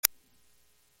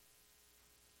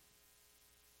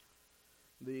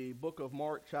the book of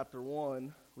Mark, chapter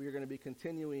 1. We are going to be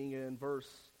continuing in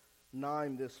verse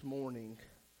 9 this morning.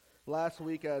 Last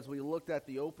week, as we looked at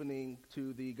the opening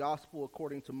to the Gospel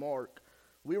according to Mark,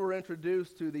 we were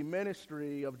introduced to the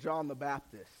ministry of John the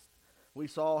Baptist. We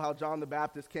saw how John the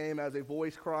Baptist came as a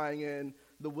voice crying in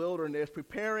the wilderness,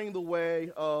 preparing the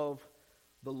way of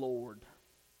the Lord.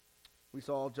 We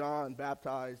saw John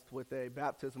baptized with a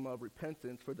baptism of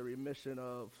repentance for the remission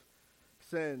of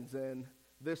sins. And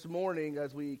this morning,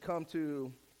 as we come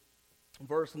to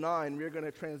verse 9, we're going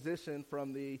to transition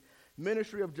from the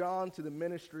ministry of John to the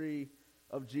ministry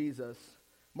of Jesus.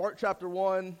 Mark chapter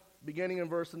 1, beginning in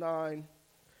verse 9,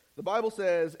 the Bible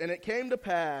says, "And it came to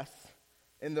pass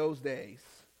in those days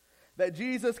that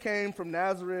Jesus came from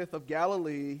Nazareth of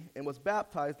Galilee and was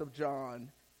baptized of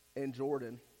John in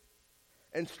Jordan.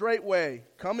 And straightway,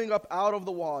 coming up out of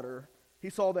the water,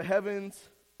 he saw the heavens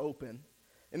open,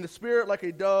 and the Spirit like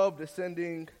a dove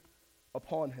descending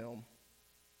upon him.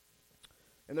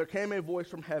 And there came a voice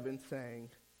from heaven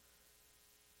saying,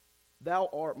 'Thou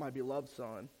art my beloved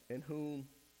Son, in whom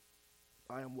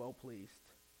I am well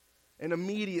pleased.' And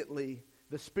immediately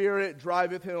the Spirit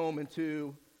driveth him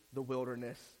into the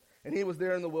wilderness. And he was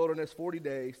there in the wilderness 40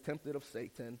 days, tempted of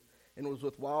Satan, and was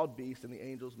with wild beasts, and the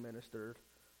angels ministered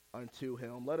unto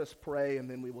him." Let us pray, and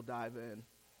then we will dive in.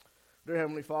 Dear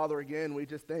Heavenly Father, again, we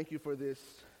just thank you for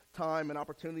this time and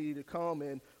opportunity to come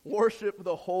and worship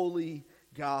the holy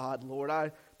God. Lord, I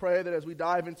pray that as we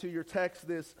dive into your text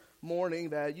this morning,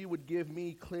 that you would give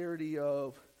me clarity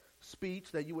of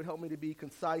speech, that you would help me to be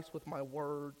concise with my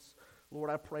words.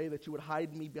 Lord, I pray that you would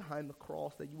hide me behind the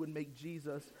cross, that you would make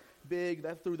Jesus big,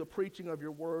 that through the preaching of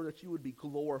your word, that you would be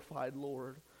glorified,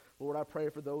 Lord. Lord, I pray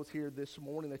for those here this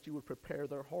morning that you would prepare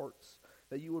their hearts,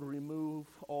 that you would remove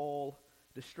all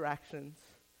distractions,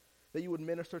 that you would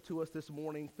minister to us this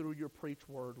morning through your preached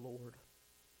word, Lord.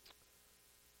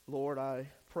 Lord, I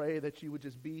pray that you would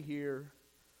just be here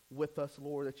with us,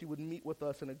 Lord, that you would meet with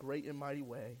us in a great and mighty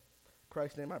way. In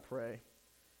Christ's name I pray.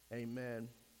 Amen.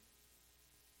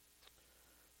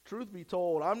 Truth be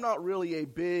told, I'm not really a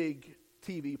big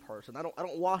TV person. I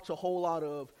don't watch a whole lot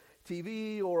of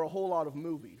TV or a whole lot of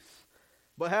movies.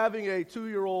 But having a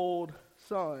 2-year-old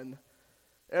son,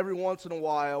 every once in a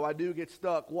while, I do get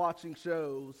stuck watching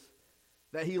shows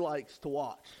that he likes to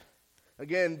watch.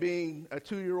 Again, being a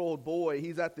 2-year-old boy,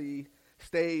 he's at the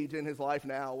stage in his life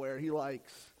now where he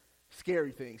likes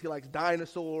scary things. He likes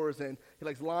dinosaurs, and he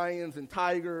likes lions and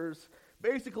tigers.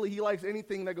 Basically, he likes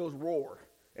anything that goes roar,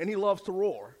 and he loves to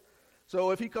roar.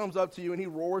 So if he comes up to you and he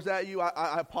roars at you,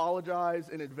 I apologize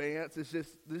in advance. It's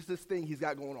just there's this thing he's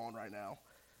got going on right now.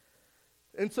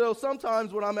 And so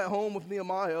sometimes when I'm at home with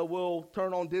Nehemiah, we'll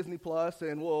turn on Disney Plus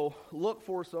and we'll look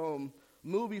for some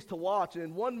movies to watch.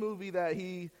 And one movie that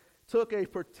he took a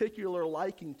particular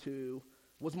liking to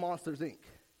was Monsters, Inc.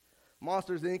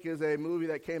 Monsters, Inc. is a movie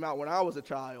that came out when I was a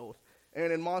child.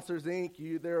 And in Monsters,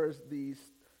 Inc., there's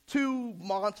these two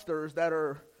monsters that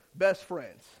are best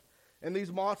friends. And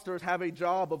these monsters have a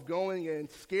job of going and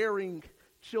scaring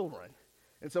children.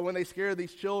 And so when they scare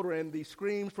these children, the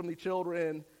screams from the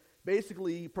children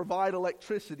basically provide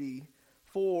electricity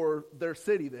for their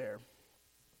city there.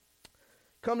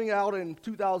 Coming out in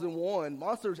 2001,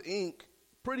 Monsters, Inc.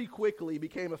 pretty quickly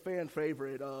became a fan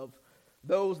favorite of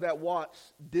those that watch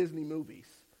Disney movies.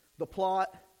 The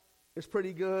plot is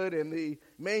pretty good, and the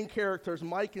main characters,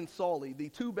 Mike and Sully, the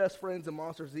two best friends in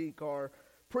Monsters, Inc., are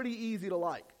pretty easy to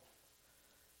like.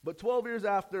 But 12 years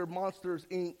after Monsters,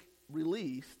 Inc.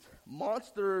 released,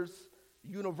 Monsters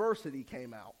University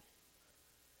came out.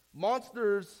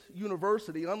 Monsters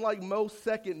University, unlike most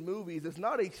second movies, is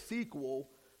not a sequel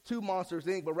to Monsters,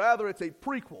 Inc., but rather it's a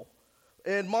prequel.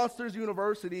 In Monsters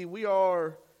University, we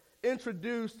are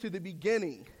introduced to the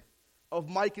beginning of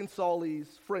Mike and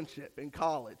Sully's friendship in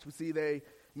college. We see they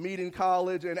meet in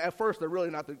college, and at first they're really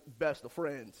not the best of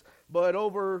friends. But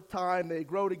over time, they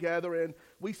grow together, and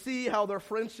we see how their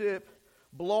friendship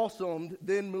blossomed,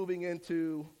 then moving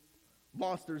into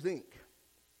Monsters, Inc.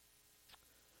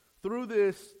 Through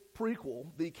this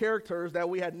prequel, the characters that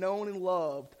we had known and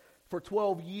loved for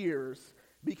 12 years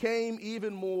became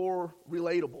even more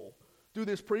relatable. Through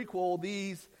this prequel,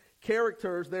 these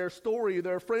characters, their story,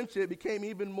 their friendship became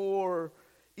even more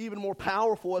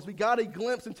powerful as we got a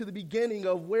glimpse into the beginning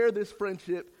of where this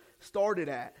friendship started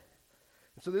at.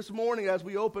 And so this morning, as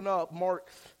we open up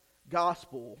Mark's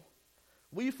gospel,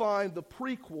 we find the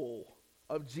prequel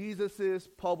of Jesus'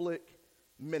 public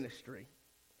ministry.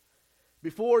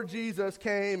 Before Jesus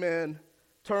came and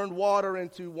turned water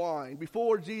into wine,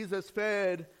 before Jesus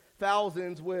fed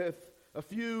thousands with a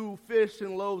few fish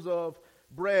and loaves of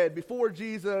bread, before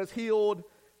Jesus healed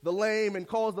the lame and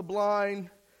caused the blind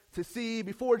to see,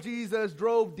 before Jesus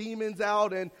drove demons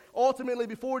out, and ultimately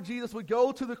before Jesus would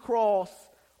go to the cross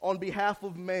on behalf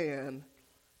of man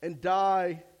and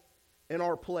die in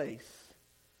our place,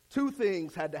 two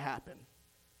things had to happen: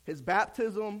 his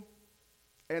baptism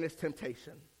and his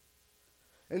temptation.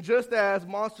 And just as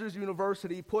Monsters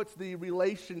University puts the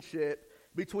relationship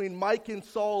between Mike and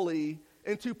Sully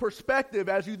into perspective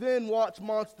as you then watch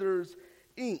Monsters,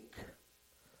 Inc.,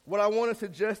 what I want to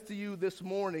suggest to you this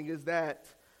morning is that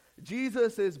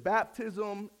Jesus'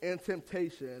 baptism and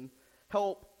temptation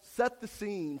help set the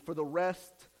scene for the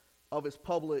rest of his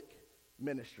public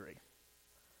ministry.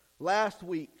 Last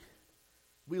week,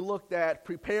 we looked at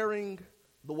preparing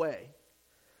the way.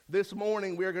 This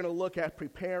morning, we're going to look at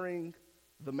preparing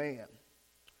the man.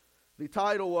 The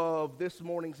title of this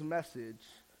morning's message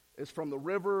is From the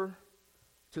River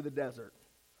to the Desert.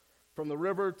 From the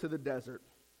river to the desert.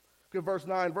 Look at verse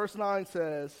 9. Verse 9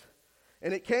 says,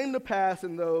 "And it came to pass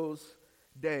in those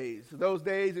days." Those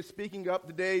days is speaking up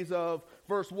the days of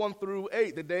verse 1 through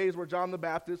 8, the days where John the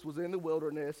Baptist was in the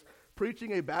wilderness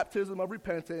preaching a baptism of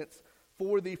repentance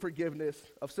for the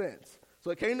forgiveness of sins. So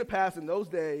it came to pass in those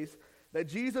days that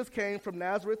Jesus came from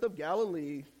Nazareth of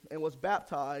Galilee and was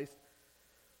baptized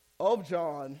of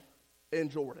John in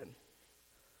Jordan.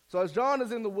 So as John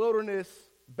is in the wilderness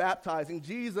baptizing,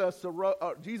 Jesus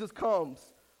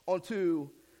comes onto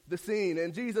the scene,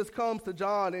 and Jesus comes to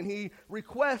John and he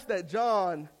requests that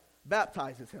John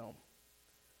baptizes him.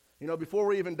 You know, before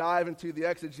we even dive into the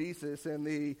exegesis and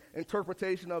the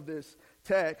interpretation of this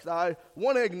text, I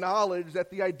want to acknowledge that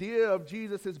the idea of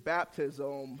Jesus'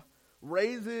 baptism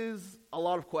raises a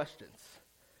lot of questions.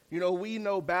 You know, we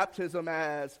know baptism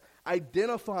as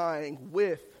identifying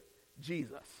with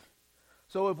Jesus.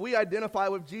 So if we identify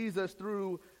with Jesus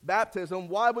through baptism,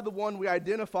 why would the one we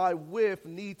identify with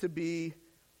need to be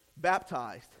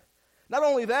baptized? Not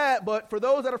only that, but for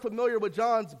those that are familiar with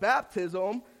John's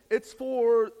baptism, it's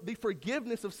for the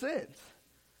forgiveness of sins.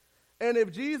 And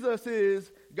if Jesus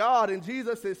is God and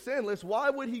Jesus is sinless, why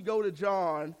would he go to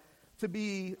John to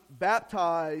be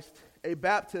baptized, a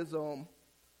baptism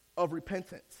of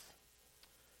repentance?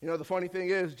 You know, the funny thing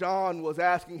is, John was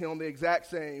asking him the exact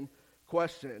same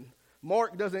question.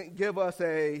 Mark doesn't give us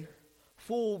a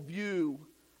full view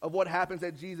of what happens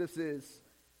at Jesus'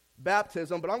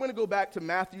 baptism, but I'm going to go back to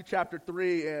Matthew chapter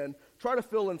 3 and try to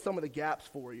fill in some of the gaps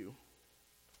for you.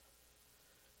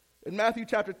 In Matthew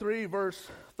chapter 3, verse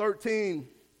 13,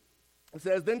 it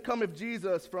says, "Then cometh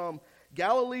Jesus from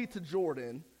Galilee to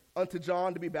Jordan unto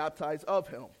John to be baptized of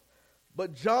him.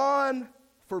 But John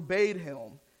forbade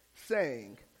him,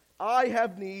 saying, I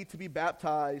have need to be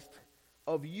baptized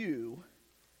of you,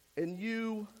 and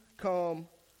you come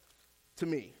to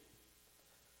me."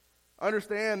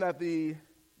 Understand that the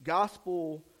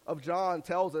Gospel of John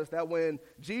tells us that when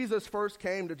Jesus first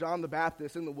came to John the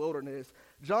Baptist in the wilderness,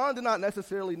 John did not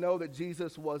necessarily know that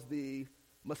Jesus was the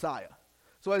Messiah.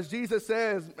 So as Jesus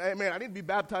says, "Hey, man, I need to be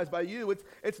baptized by you,"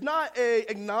 it's not an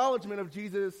acknowledgement of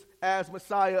Jesus as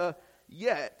Messiah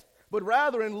yet. But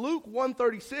rather in Luke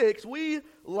 1:36, we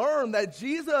learn that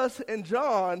Jesus and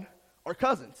John are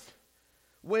cousins.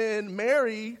 When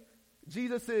Mary,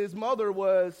 Jesus' mother,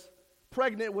 was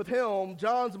pregnant with him,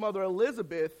 John's mother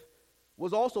Elizabeth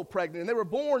was also pregnant, and they were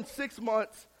born 6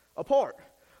 months apart.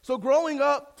 So growing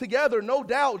up together, no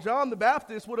doubt John the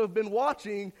Baptist would have been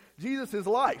watching Jesus'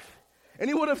 life. And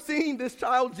he would have seen this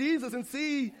child Jesus and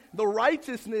see the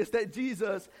righteousness that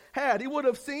Jesus had. He would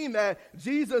have seen that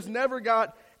Jesus never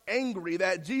got angry,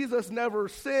 that Jesus never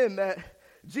sinned, that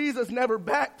Jesus never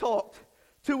backtalked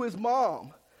to his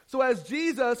mom. So as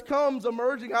Jesus comes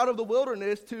emerging out of the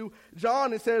wilderness to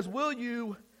John and says, "Will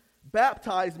you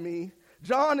baptize me?"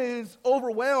 John is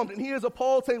overwhelmed and he is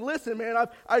appalled, saying, "Listen, man,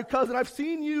 cousin, I've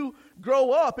seen you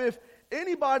grow up. If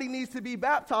anybody needs to be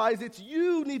baptized, it's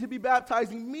you need to be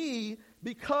baptizing me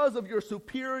because of your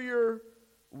superior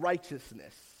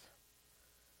righteousness."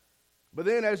 But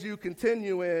then as you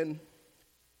continue in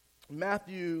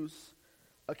Matthew's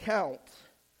account,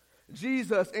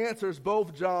 Jesus answers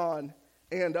both John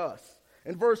and us.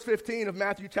 In verse 15 of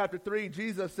Matthew chapter 3,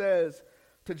 Jesus says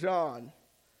to John,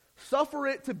 "Suffer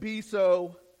it to be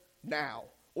so now,"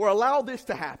 or allow this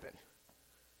to happen.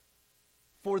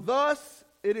 "For thus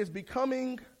it is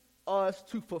becoming us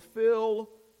to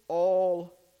fulfill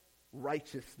all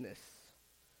righteousness."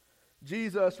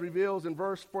 Jesus reveals in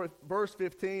verse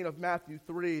 15 of Matthew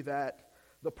 3 that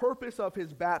the purpose of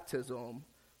his baptism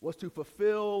was to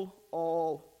fulfill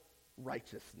all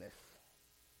righteousness.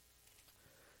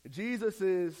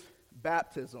 Jesus'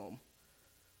 baptism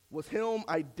was him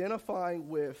identifying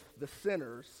with the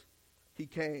sinners he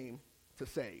came to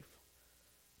save.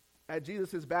 at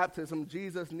Jesus' baptism,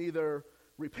 Jesus neither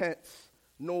repents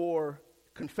nor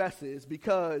confesses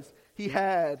because he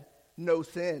had no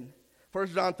sin. 1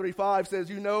 John 3:5 says,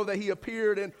 you know that he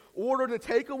appeared in order to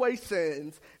take away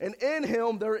sins, and in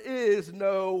him there is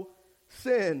no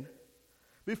sin.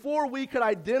 Before we could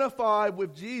identify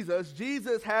with Jesus,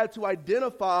 Jesus had to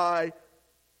identify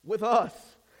with us.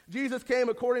 Jesus came,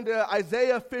 according to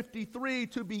Isaiah 53,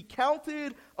 to be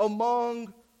counted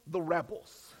among the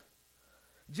rebels.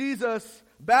 Jesus'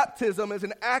 baptism is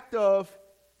an act of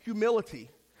humility.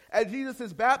 At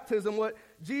Jesus' baptism, what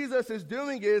Jesus is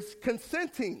doing is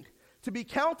consenting to be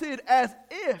counted as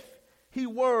if he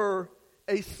were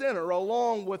a sinner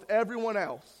along with everyone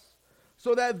else,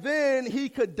 so that then he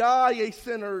could die a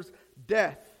sinner's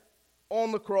death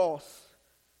on the cross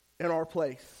in our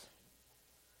place.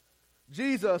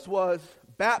 Jesus was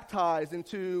baptized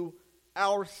into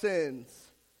our sins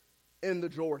in the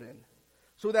Jordan,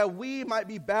 so that we might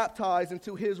be baptized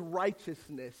into his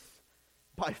righteousness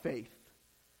by faith.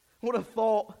 What a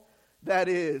thought that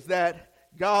is, that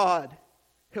God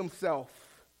himself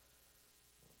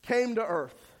came to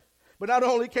earth. But not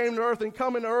only came to earth and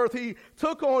coming to earth, he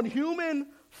took on human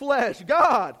flesh.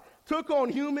 God took on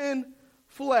human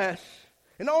flesh.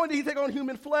 And not only did he take on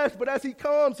human flesh, but as he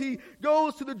comes, he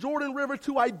goes to the Jordan River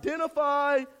to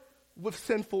identify with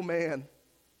sinful man.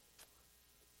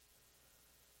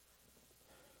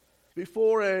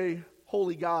 Before a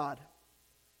holy God,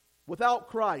 without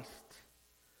Christ,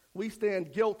 we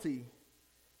stand guilty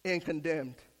and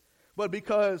condemned. But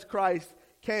because Christ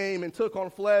came and took on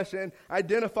flesh and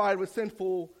identified with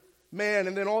sinful man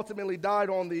and then ultimately died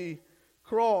on the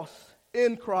cross,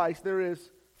 in Christ there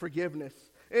is forgiveness.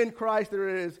 In Christ there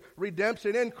is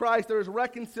redemption. In Christ there is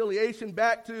reconciliation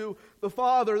back to the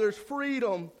Father. There's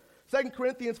freedom. 2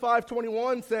 Corinthians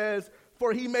 5:21 says,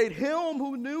 for he made him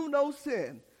who knew no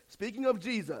sin, speaking of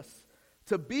Jesus,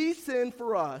 to be sin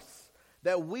for us,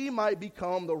 that we might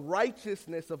become the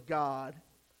righteousness of God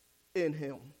in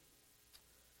him.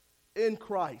 In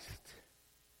Christ,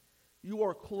 you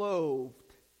are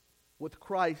clothed with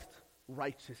Christ's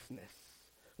righteousness.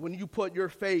 When you put your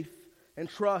faith and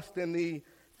trust in the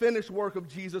finished work of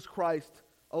Jesus Christ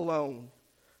alone.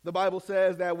 The Bible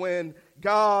says that when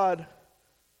God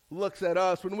looks at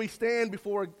us, when we stand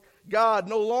before God,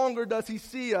 no longer does he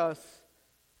see us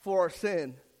for our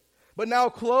sin, but now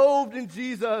clothed in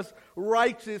Jesus'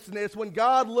 righteousness, when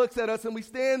God looks at us and we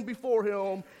stand before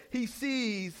him, he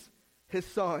sees his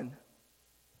Son.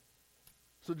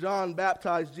 So John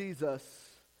baptized Jesus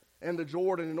in the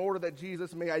Jordan in order that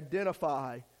Jesus may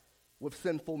identify with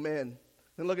sinful men.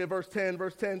 And look at verse 10.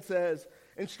 Verse 10 says,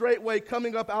 and straightway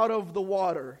coming up out of the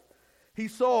water, he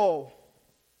saw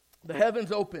the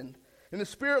heavens opened, and the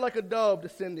Spirit like a dove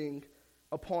descending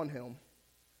upon him.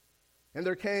 And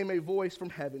there came a voice from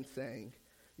heaven saying,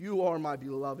 you are my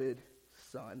beloved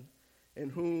Son, in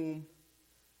whom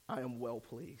I am well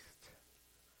pleased.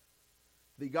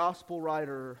 The gospel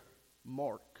writer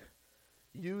Mark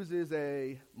uses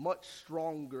a much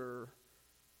stronger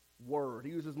word.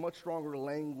 He uses much stronger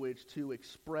language to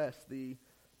express the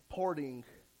parting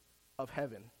of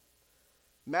heaven.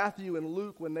 Matthew and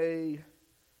Luke, when they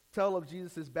tell of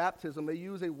Jesus' baptism, they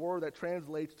use a word that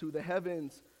translates to the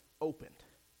heavens opened.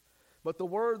 But the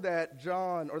word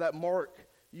that Mark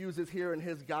uses here in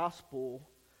his gospel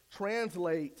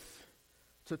translates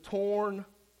to torn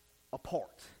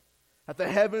apart. That the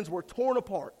heavens were torn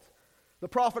apart. The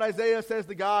prophet Isaiah says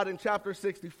to God in chapter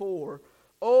 64,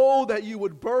 oh, that you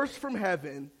would burst from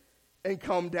heaven and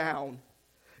come down.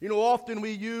 You know, often we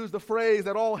use the phrase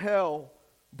that all hell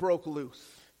broke loose.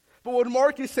 But what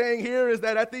Mark is saying here is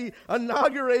that at the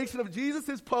inauguration of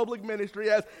Jesus' public ministry,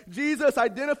 as Jesus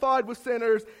identified with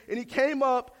sinners and he came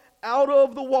up out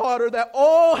of the water, that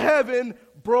all heaven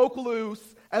broke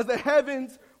loose as the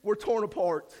heavens were torn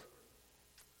apart.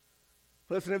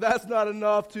 Listen, if that's not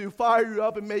enough to fire you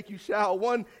up and make you shout,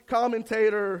 one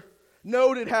commentator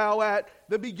noted how at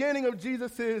the beginning of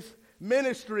Jesus'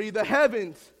 ministry, the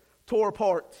heavens tore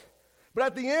apart. But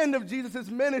at the end of Jesus'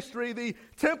 ministry, the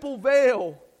temple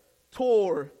veil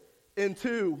tore in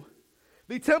two.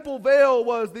 The temple veil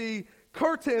was the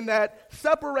curtain that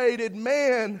separated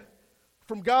man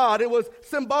from God. It was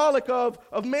symbolic of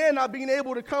man not being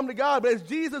able to come to God. But as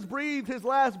Jesus breathed his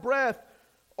last breath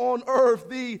on earth,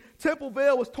 the temple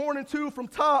veil was torn in two from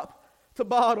top to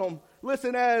bottom.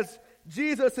 Listen, as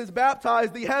Jesus is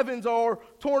baptized, the heavens are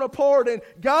torn apart and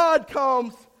God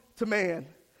comes to man.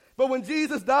 But when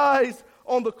Jesus dies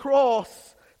on the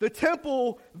cross, the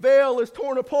temple veil is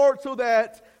torn apart so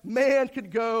that man could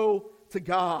go to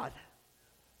God.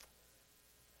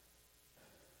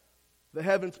 The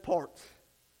heavens part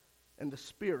and the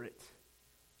Spirit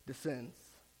descends.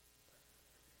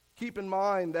 Keep in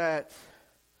mind that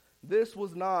this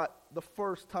was not the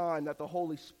first time that the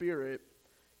Holy Spirit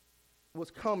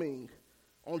was coming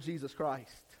on Jesus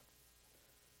Christ.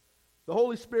 The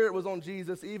Holy Spirit was on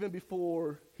Jesus even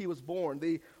before he was born.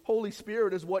 The Holy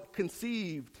Spirit is what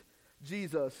conceived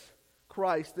Jesus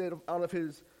Christ out of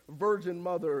his virgin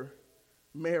mother,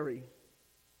 Mary.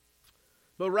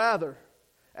 But rather,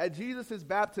 at Jesus'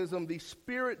 baptism, the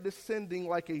Spirit descending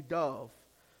like a dove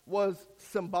was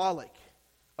symbolic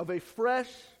of a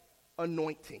fresh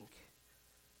anointing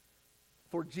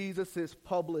for Jesus'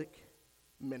 public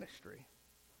ministry.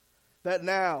 That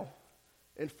now,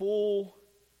 in full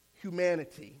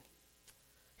humanity,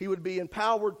 he would be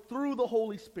empowered through the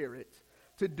Holy Spirit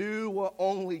to do what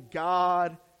only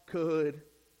God could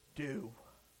do.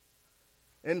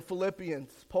 In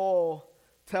Philippians, Paul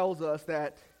tells us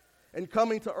that in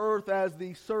coming to earth as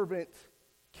the servant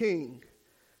king,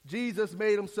 Jesus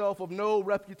made himself of no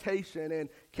reputation and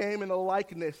came in the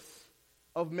likeness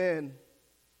of men.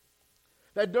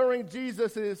 That during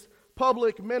Jesus'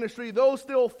 public ministry, though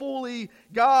still fully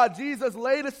God, Jesus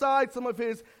laid aside some of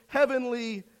his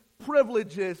heavenly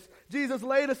privileges. Jesus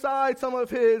laid aside some of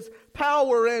his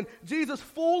power, and Jesus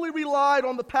fully relied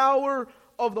on the power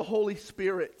of the Holy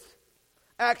Spirit.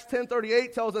 Acts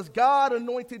 10:38 tells us God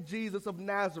anointed Jesus of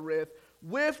Nazareth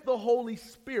with the Holy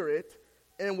Spirit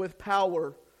and with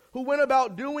power, who went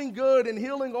about doing good and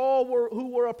healing all who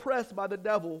were oppressed by the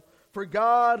devil, for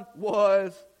God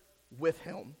was with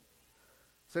him.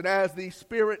 So as the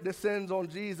Spirit descends on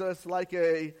Jesus like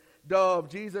a dove,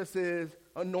 Jesus is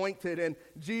anointed and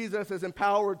Jesus is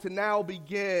empowered to now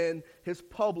begin his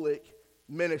public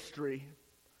ministry.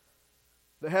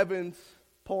 The heavens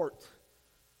part,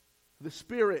 the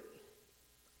Spirit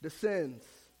descends,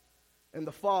 and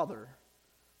the Father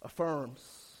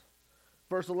affirms.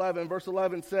 Verse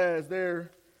 11 says,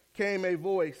 "There came a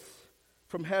voice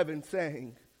from heaven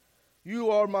saying,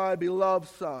 'You are my beloved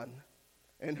Son,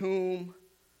 in whom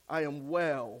I am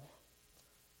well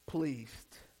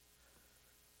pleased.'"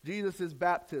 Jesus'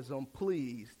 baptism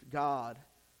pleased God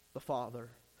the Father.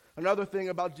 Another thing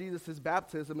about Jesus'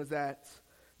 baptism is that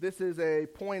this is a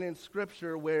point in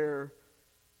Scripture where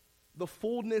the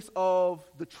fullness of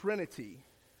the Trinity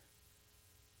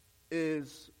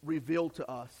is revealed to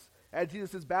us. At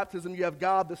Jesus' baptism, you have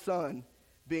God the Son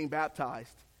being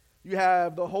baptized. You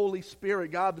have the Holy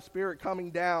Spirit, God the Spirit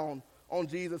coming down on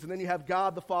Jesus. And then you have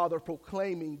God the Father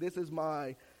proclaiming, "This is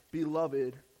my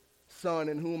beloved Son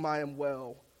in whom I am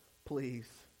well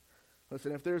pleased."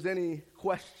 Listen, if there's any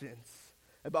questions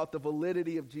about the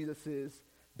validity of Jesus'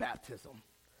 baptism,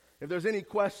 if there's any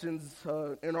questions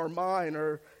in our mind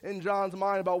or in John's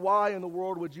mind about why in the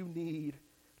world would you need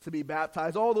to be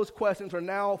baptized, all those questions are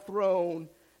now thrown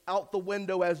out the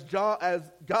window as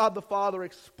God the Father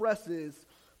expresses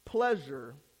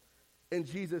pleasure in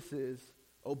Jesus'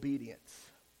 obedience.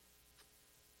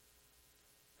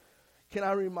 Can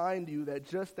I remind you that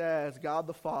just as God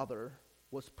the Father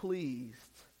was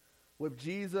pleased with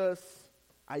Jesus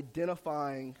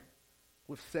identifying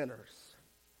with sinners,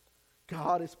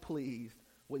 God is pleased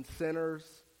when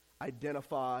sinners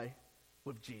identify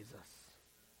with Jesus.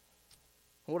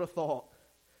 What a thought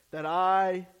that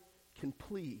I can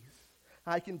please,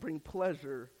 I can bring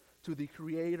pleasure to the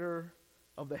Creator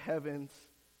of the heavens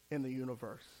and the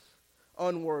universe.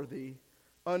 Unworthy,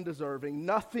 undeserving,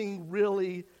 nothing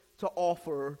really to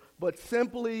offer, but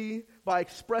simply by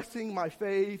expressing my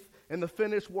faith in the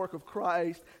finished work of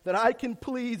Christ, that I can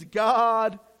please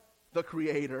God, the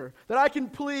Creator, that I can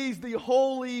please the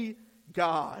holy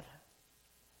God.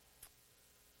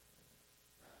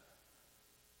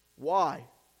 Why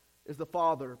is the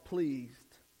Father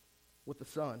pleased with the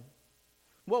Son?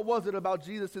 What was it about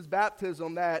Jesus'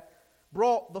 baptism that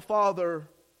brought the Father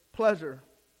pleasure?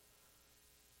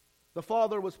 The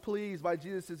Father was pleased by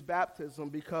Jesus' baptism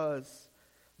because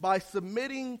by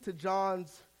submitting to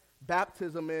John's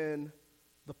baptism in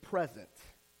the present,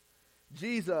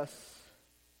 Jesus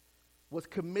was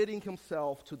committing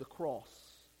himself to the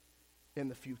cross in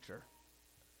the future.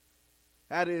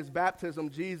 At his baptism,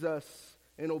 Jesus,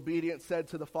 in obedience, said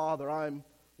to the Father, "I'm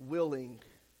willing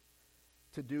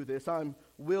to do this. I'm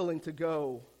willing to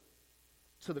go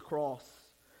to the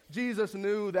cross." Jesus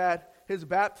knew that his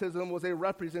baptism was a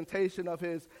representation of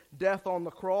his death on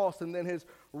the cross and then his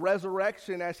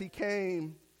resurrection as he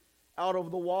came out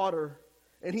of the water,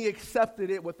 and he accepted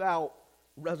it without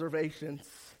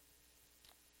reservations.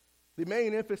 The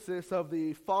main emphasis of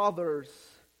the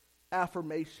Father's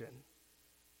affirmation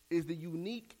is the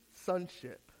unique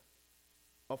sonship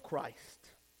of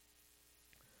Christ.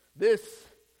 This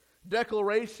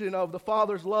declaration of the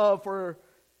Father's love for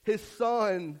his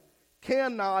Son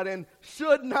cannot and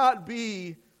should not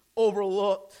be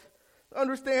overlooked.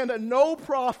 Understand that no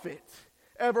prophet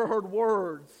ever heard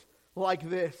words like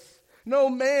this. No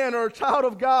man or child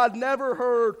of God never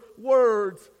heard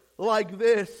words like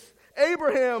this.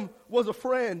 Abraham was a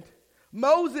friend.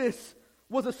 Moses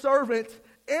was a servant.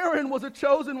 Aaron was a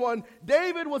chosen one.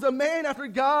 David was a man after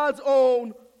God's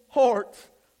own heart.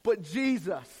 But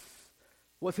Jesus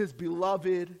was his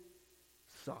beloved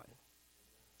Son.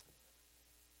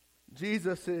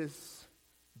 Jesus'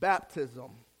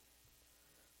 baptism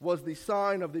was the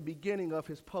sign of the beginning of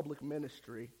his public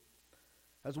ministry.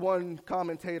 As one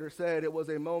commentator said, it was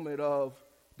a moment of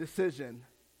decision,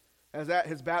 as at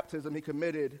his baptism he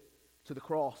committed to the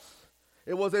cross.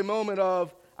 It was a moment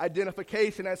of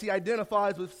identification as he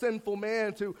identifies with sinful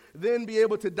man to then be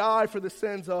able to die for the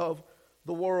sins of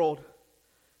the world.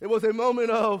 It was a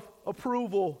moment of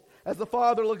approval as the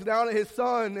Father looks down at his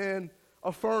Son and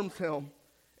affirms him.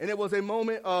 And it was a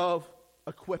moment of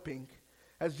equipping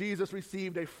as Jesus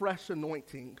received a fresh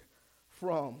anointing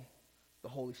from the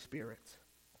Holy Spirit.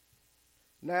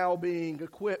 Now being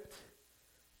equipped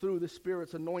through the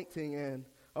Spirit's anointing and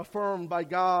affirmed by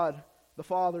God the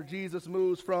Father, Jesus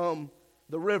moves from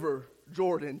the river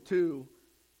Jordan to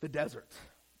the desert.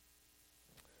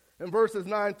 In verses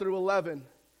 9 through 11,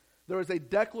 there is a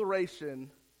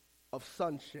declaration of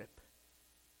sonship.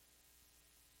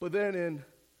 But then in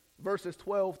verses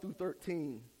 12 through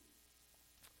 13,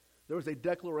 there is a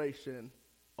declaration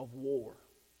of war.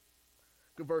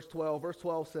 Look at verse 12. Verse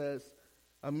 12 says,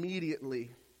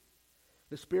 immediately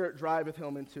the Spirit driveth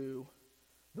him into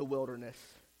the wilderness.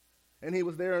 And he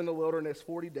was there in the wilderness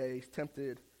 40 days,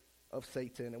 tempted of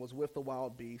Satan, and was with the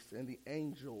wild beasts, and the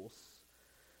angels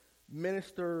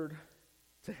ministered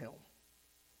to him.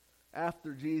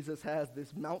 After Jesus has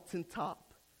this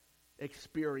mountaintop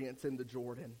experience in the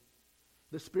Jordan,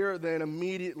 the Spirit then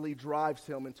immediately drives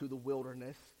him into the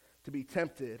wilderness to be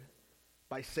tempted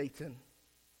by Satan.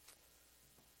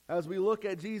 As we look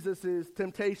at Jesus'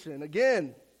 temptation,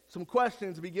 again, some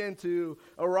questions begin to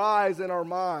arise in our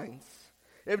minds.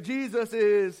 If Jesus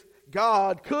is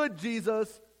God, could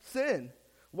Jesus sin?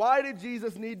 Why did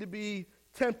Jesus need to be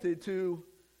tempted to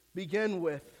begin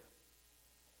with?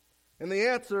 And the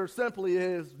answer simply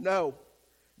is no.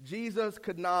 Jesus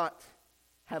could not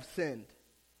have sinned.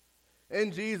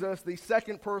 In Jesus, the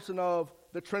second person of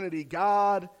the Trinity,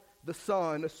 God the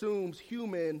Son, assumes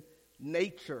human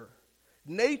nature.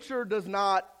 Nature does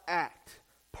not act.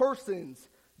 Persons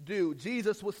do.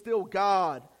 Jesus was still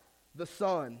God the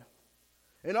Son.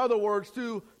 In other words,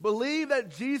 to believe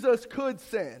that Jesus could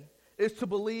sin is to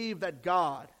believe that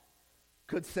God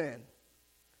could sin.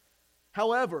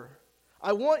 However,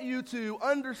 I want you to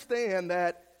understand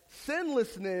that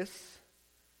sinlessness,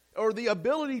 or the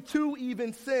ability to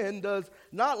even sin, does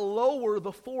not lower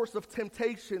the force of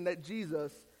temptation that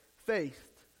Jesus faced.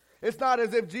 It's not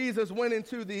as if Jesus went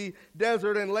into the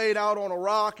desert and laid out on a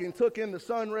rock and took in the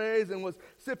sun rays and was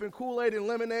sipping Kool-Aid and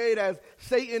lemonade as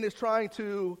Satan is trying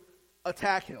to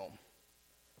attack him.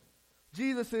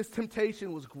 Jesus'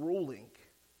 temptation was grueling.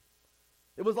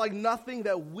 It was like nothing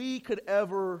that we could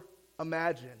ever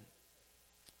imagine.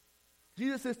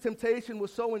 Jesus' temptation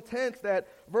was so intense that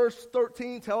verse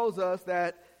 13 tells us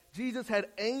that Jesus had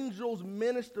angels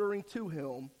ministering to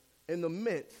him in the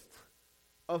midst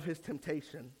of his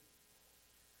temptation.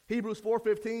 Hebrews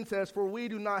 4:15 says, "For we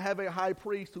do not have a high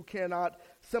priest who cannot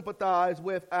sympathize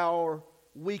with our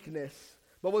weakness,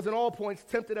 but was in all points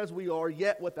tempted as we are,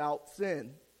 yet without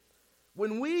sin."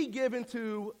 When we give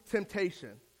into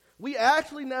temptation, we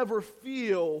actually never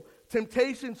feel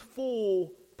temptation's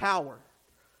full power.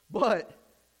 But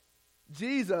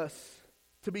Jesus,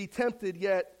 to be tempted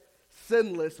yet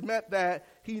sinless, meant that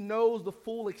he knows the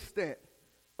full extent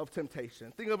of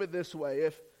temptation. Think of it this way.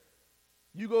 If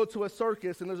you go to a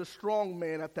circus and there's a strong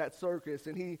man at that circus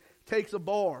and he takes a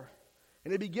bar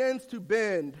and he begins to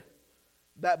bend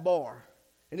that bar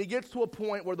and he gets to a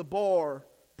point where the bar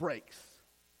breaks.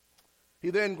 He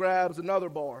then grabs another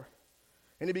bar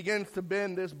and he begins to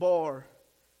bend this bar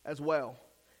as well.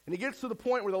 And he gets to the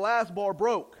point where the last bar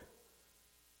broke,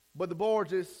 but the bar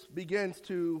just begins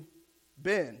to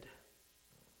bend.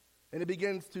 And it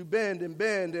begins to bend,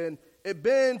 and it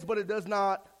bends, but it does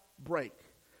not break.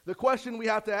 The question we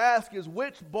have to ask is,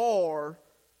 which bar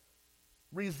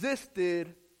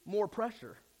resisted more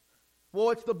pressure?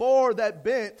 Well, it's the bar that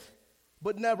bent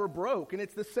but never broke. And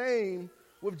it's the same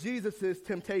with Jesus'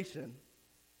 temptation.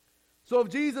 So if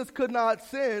Jesus could not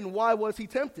sin, why was he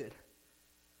tempted?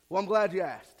 Well, I'm glad you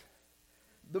asked.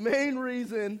 The main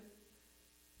reason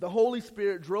the Holy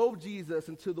Spirit drove Jesus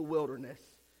into the wilderness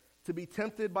to be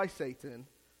tempted by Satan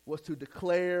was to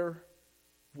declare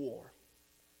war.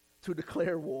 To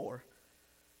declare war.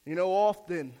 You know,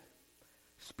 often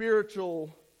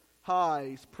spiritual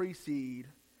highs precede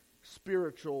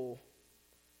spiritual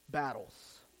battles.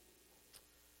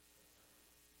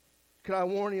 Can I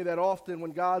warn you that often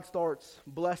when God starts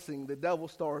blessing, the devil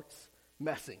starts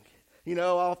messing? You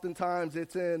know, oftentimes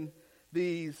it's in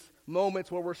these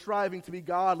moments where we're striving to be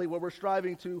godly, where we're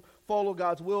striving to follow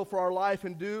God's will for our life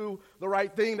and do the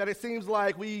right thing, that it seems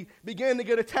like we begin to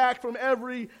get attacked from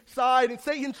every side, and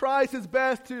Satan tries his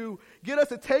best to get us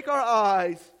to take our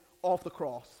eyes off the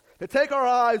cross, to take our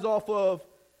eyes off of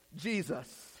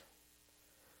Jesus.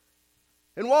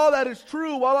 And while that is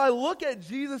true, while I look at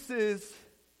Jesus'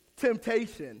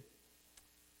 temptation,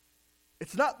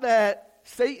 it's not that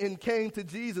Satan came to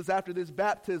Jesus after this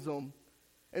baptism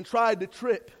and tried to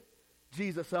trip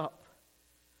Jesus up,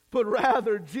 but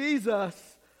rather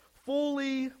Jesus,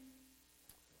 fully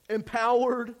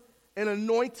empowered and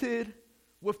anointed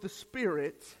with the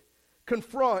Spirit,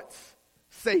 confronts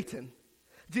Satan.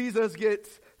 Jesus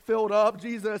gets filled up.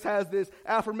 Jesus has this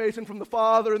affirmation from the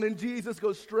Father, and then Jesus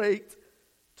goes straight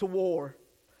to war.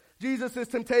 Jesus'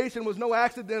 temptation was no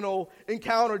accidental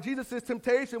encounter. Jesus'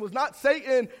 temptation was not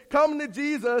Satan coming to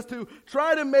Jesus to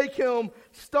try to make him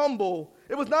stumble.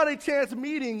 It was not a chance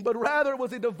meeting, but rather it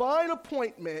was a divine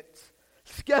appointment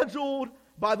scheduled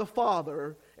by the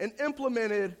Father and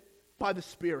implemented by the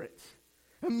Spirit.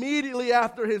 Immediately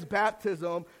after his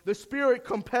baptism, the Spirit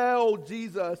compelled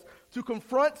Jesus to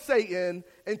confront Satan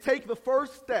and take the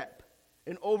first step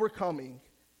in overcoming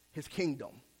his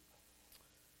kingdom.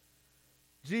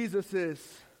 Jesus'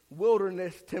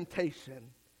 wilderness temptation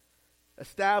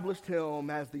established him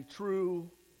as the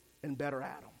true and better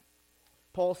Adam.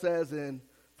 Paul says in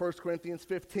 1 Corinthians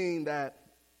 15 that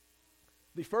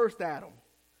the first Adam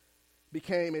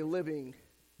became a living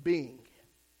being,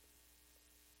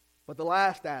 but the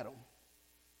last Adam,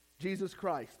 Jesus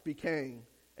Christ, became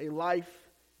a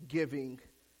life-giving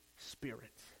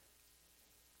spirit.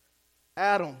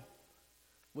 Adam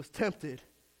was tempted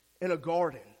in a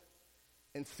garden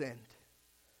and sinned.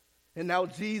 And now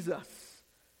Jesus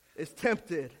is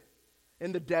tempted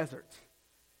in the desert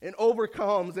and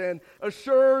overcomes and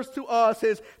assures to us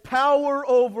his power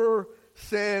over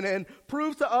sin and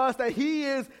proves to us that he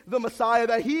is the Messiah,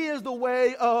 that he is the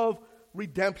way of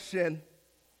redemption.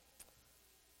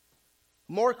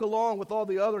 Mark, along with all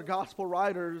the other gospel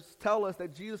writers, tell us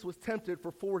that Jesus was tempted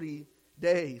for 40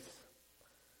 days.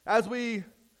 As we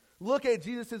look at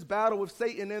Jesus' battle with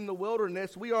Satan in the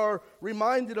wilderness, we are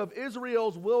reminded of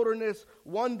Israel's wilderness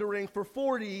wandering for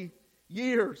 40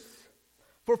 years.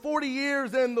 For 40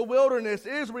 years in the wilderness,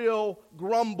 Israel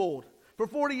grumbled. For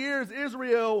 40 years,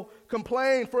 Israel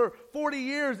complained. For 40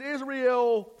 years,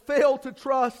 Israel failed to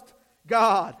trust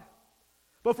God.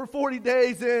 But for 40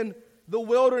 days in the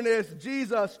wilderness,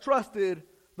 Jesus trusted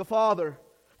the Father.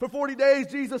 For 40 days,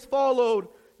 Jesus followed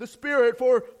the Spirit.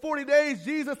 For 40 days,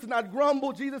 Jesus did not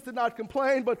grumble, Jesus did not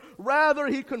complain, but rather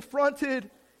he confronted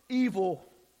evil.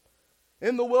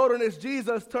 In the wilderness,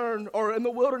 Israel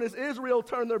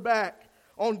turned their back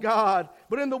on God.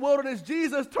 But in the wilderness,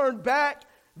 Jesus turned back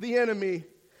the enemy.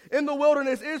 In the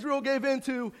wilderness, Israel gave in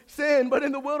to sin, but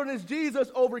in the wilderness,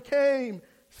 Jesus overcame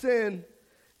sin.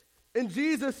 In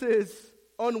Jesus'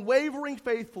 unwavering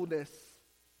faithfulness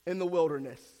in the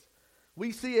wilderness,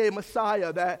 we see a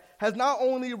Messiah that has not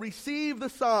only received the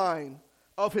sign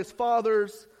of his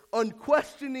Father's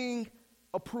unquestioning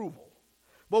approval,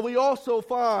 but we also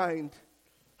find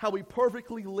how he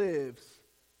perfectly lives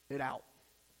it out.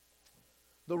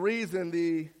 The reason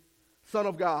the Son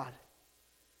of God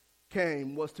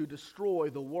came was to destroy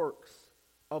the works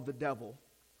of the devil.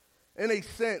 In a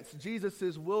sense,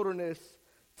 Jesus' wilderness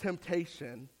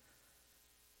temptation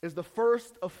is the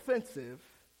first offensive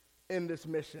in this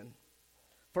mission.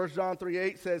 1 John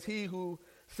 3:8 says, "He who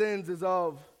sins is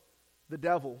of the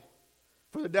devil.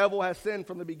 For the devil has sinned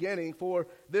from the beginning. For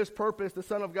this purpose the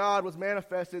Son of God was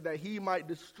manifested, that he might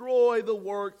destroy the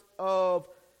works of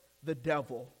the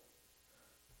devil."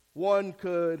 One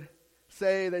could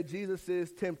say that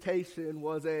Jesus' temptation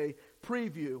was a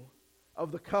preview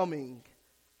of the coming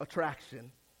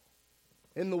attraction.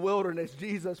 In the wilderness,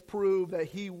 Jesus proved that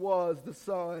he was the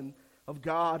Son of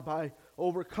God by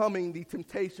overcoming the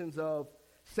temptations of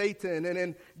Satan, and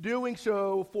in doing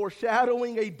so,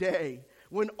 foreshadowing a day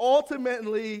when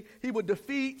ultimately he would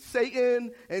defeat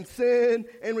Satan and sin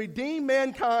and redeem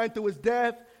mankind through his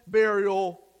death,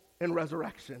 burial, and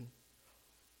resurrection.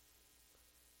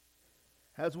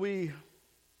 As we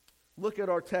look at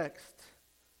our text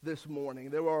this morning,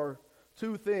 there are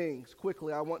two things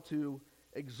quickly I want to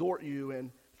exhort you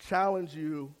and challenge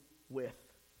you with.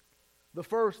 The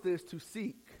first is to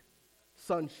seek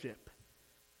sonship.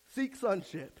 Seek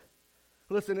sonship.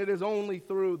 Listen, it is only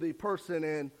through the person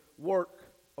and work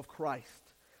of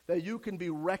Christ that you can be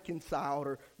reconciled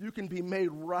or you can be made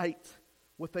right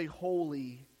with a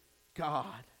holy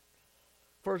God.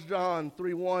 1 John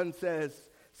 3:1 says,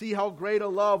 "See how great a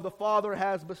love the Father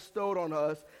has bestowed on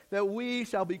us, that we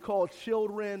shall be called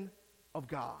children of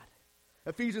God."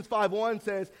 Ephesians 5:1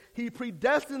 says, "He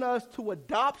predestined us to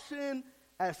adoption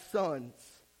as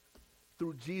sons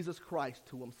through Jesus Christ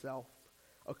to himself,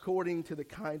 according to the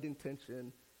kind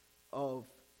intention of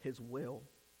his will."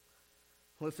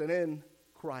 Listen, in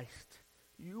Christ,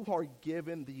 you are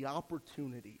given the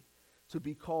opportunity to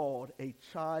be called a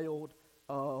child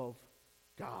of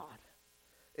God.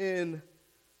 In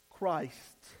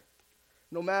Christ,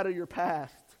 no matter your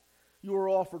past, you are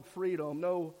offered freedom.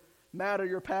 No matter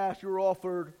your past, you are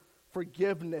offered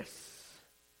forgiveness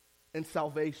and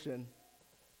salvation.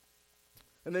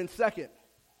 And then second,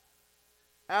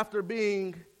 after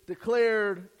being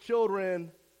declared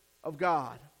children of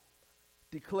God,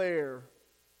 declare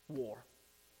war.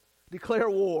 Declare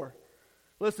war.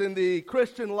 Listen, the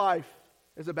Christian life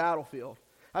is a battlefield.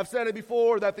 I've said it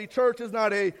before that the church is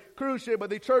not a cruise ship, but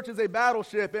the church is a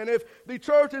battleship. And if the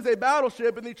church is a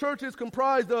battleship and the church is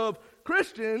comprised of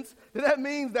Christians, then that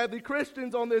means that the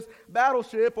Christians on this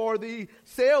battleship are the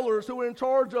sailors who are in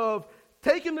charge of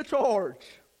taking the charge.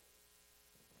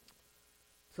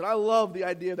 So I love the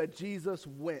idea that Jesus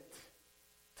went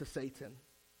to Satan.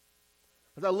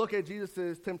 As I look at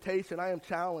Jesus' temptation, I am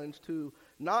challenged to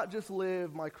not just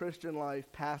live my Christian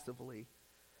life passively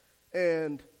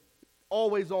and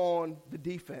always on the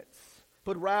defense,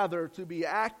 but rather to be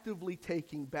actively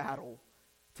taking battle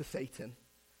to Satan.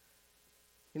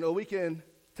 You know, we can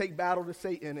take battle to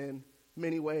Satan in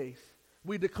many ways.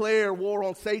 We declare war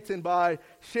on Satan by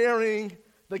sharing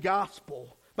the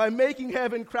gospel, by making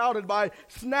heaven crowded, by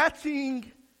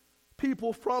snatching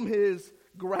people from his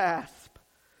grasp.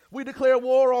 We declare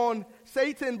war on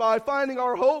Satan by finding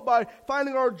our hope, by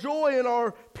finding our joy and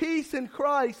our peace in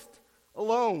Christ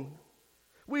alone.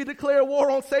 We declare war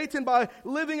on Satan by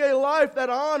living a life that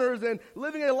honors and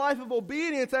living a life of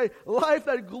obedience, a life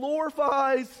that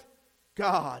glorifies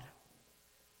God.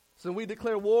 So we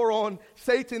declare war on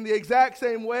Satan the exact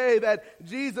same way that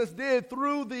Jesus did,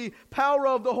 through the power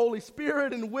of the Holy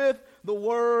Spirit and with the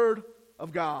Word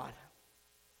of God.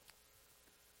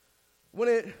 When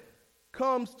it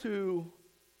comes to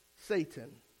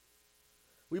Satan,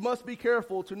 we must be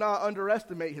careful to not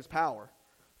underestimate his power.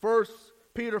 1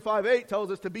 Peter 5:8 tells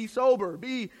us to be sober,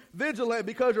 be vigilant,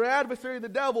 because your adversary, the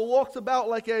devil, walks about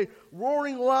like a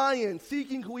roaring lion,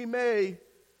 seeking who he may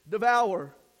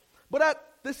devour. But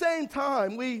at the same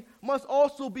time, we must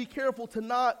also be careful to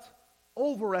not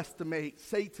overestimate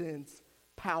Satan's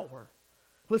power.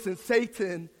 Listen,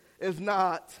 Satan is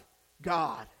not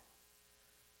God.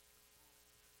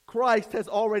 Christ has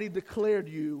already declared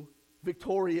you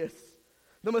victorious.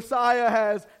 The Messiah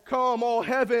has come. All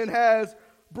heaven has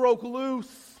broke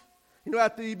loose. You know,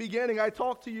 at the beginning, I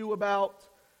talked to you about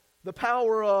the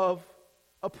power of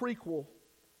a prequel.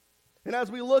 And as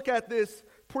we look at this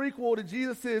prequel to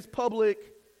Jesus'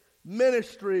 public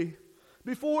ministry,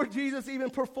 before Jesus even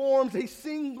performs a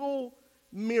single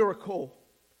miracle,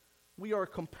 we are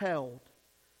compelled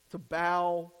to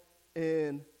bow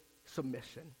in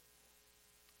submission.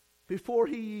 Before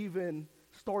he even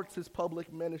starts his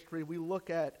public ministry, we look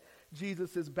at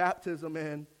Jesus' baptism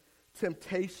and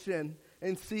temptation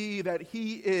and see that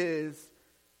he is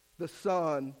the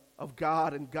Son of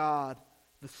God and God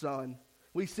the Son.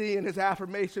 We see in his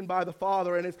affirmation by the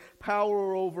Father and his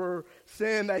power over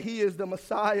sin that he is the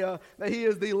Messiah, that he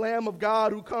is the Lamb of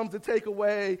God who comes to take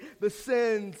away the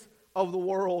sins of the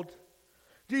world.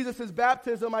 Jesus'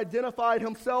 baptism identified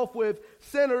himself with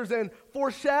sinners and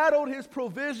foreshadowed his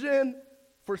provision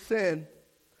for sin.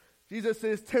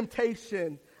 Jesus'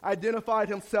 temptation identified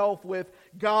himself with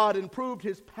God and proved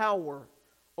his power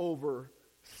over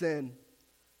sin.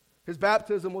 His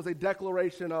baptism was a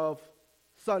declaration of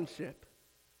sonship.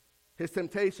 His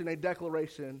temptation, a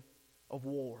declaration of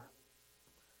war.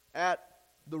 At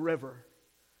the river,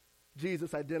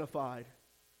 Jesus identified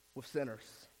with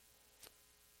sinners.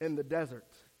 In the desert,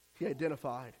 he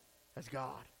identified as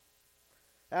God.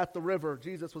 At the river,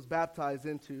 Jesus was baptized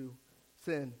into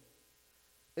sin.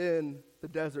 In the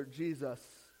desert, Jesus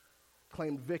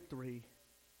claimed victory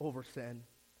over sin.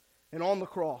 And on the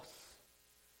cross,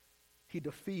 he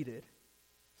defeated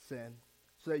sin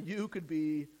so that you could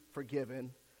be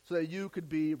forgiven, so that you could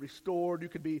be restored, you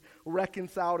could be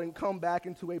reconciled and come back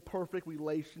into a perfect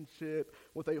relationship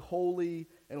with a holy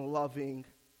and loving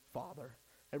Father.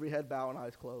 Every head bow and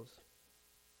eyes closed.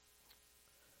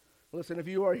 Listen, if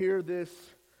you are here this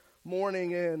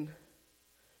morning and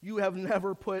you have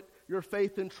never put your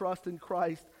faith and trust in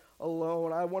Christ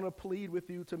alone, I want to plead with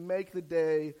you to make the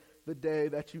day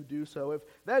that you do so. If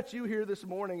that's you here this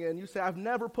morning and you say, I've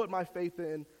never put my faith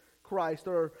in Christ,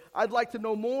 or I'd like to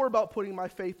know more about putting my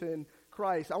faith in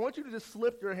Christ, I want you to just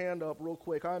slip your hand up real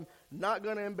quick. I'm not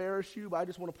going to embarrass you, but I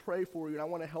just want to pray for you, and I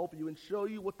want to help you and show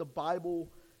you what the Bible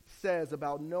says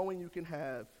about knowing you can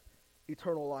have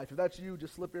eternal life. If that's you,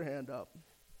 just slip your hand up.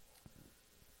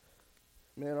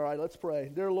 Man, all right, let's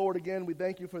pray. Dear Lord, again, we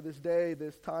thank you for this day,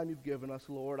 this time you've given us,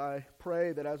 Lord. I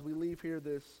pray that as we leave here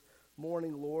this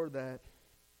morning, Lord, that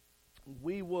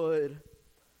we would,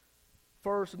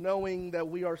 first knowing that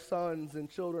we are sons and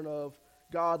children of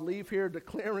God, leave here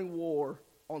declaring war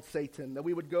on Satan, that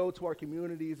we would go to our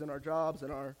communities and our jobs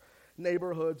and our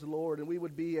neighborhoods, Lord, and we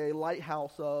would be a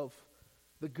lighthouse of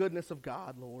the goodness of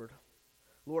God, Lord.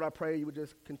 Lord, I pray you would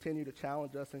just continue to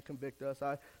challenge us and convict us.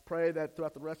 I pray that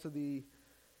throughout the rest of the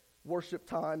worship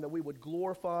time that we would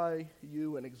glorify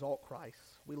you and exalt Christ.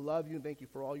 We love you and thank you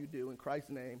for all you do. In Christ's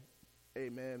name,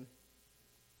 amen.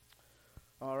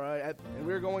 All right, and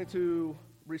we're going to,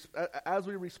 as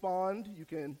we respond, you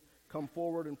can come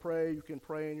forward and pray. You can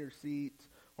pray in your seat,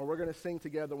 or we're going to sing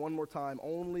together one more time,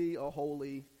 Only a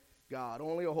Holy God.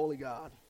 Only a Holy God.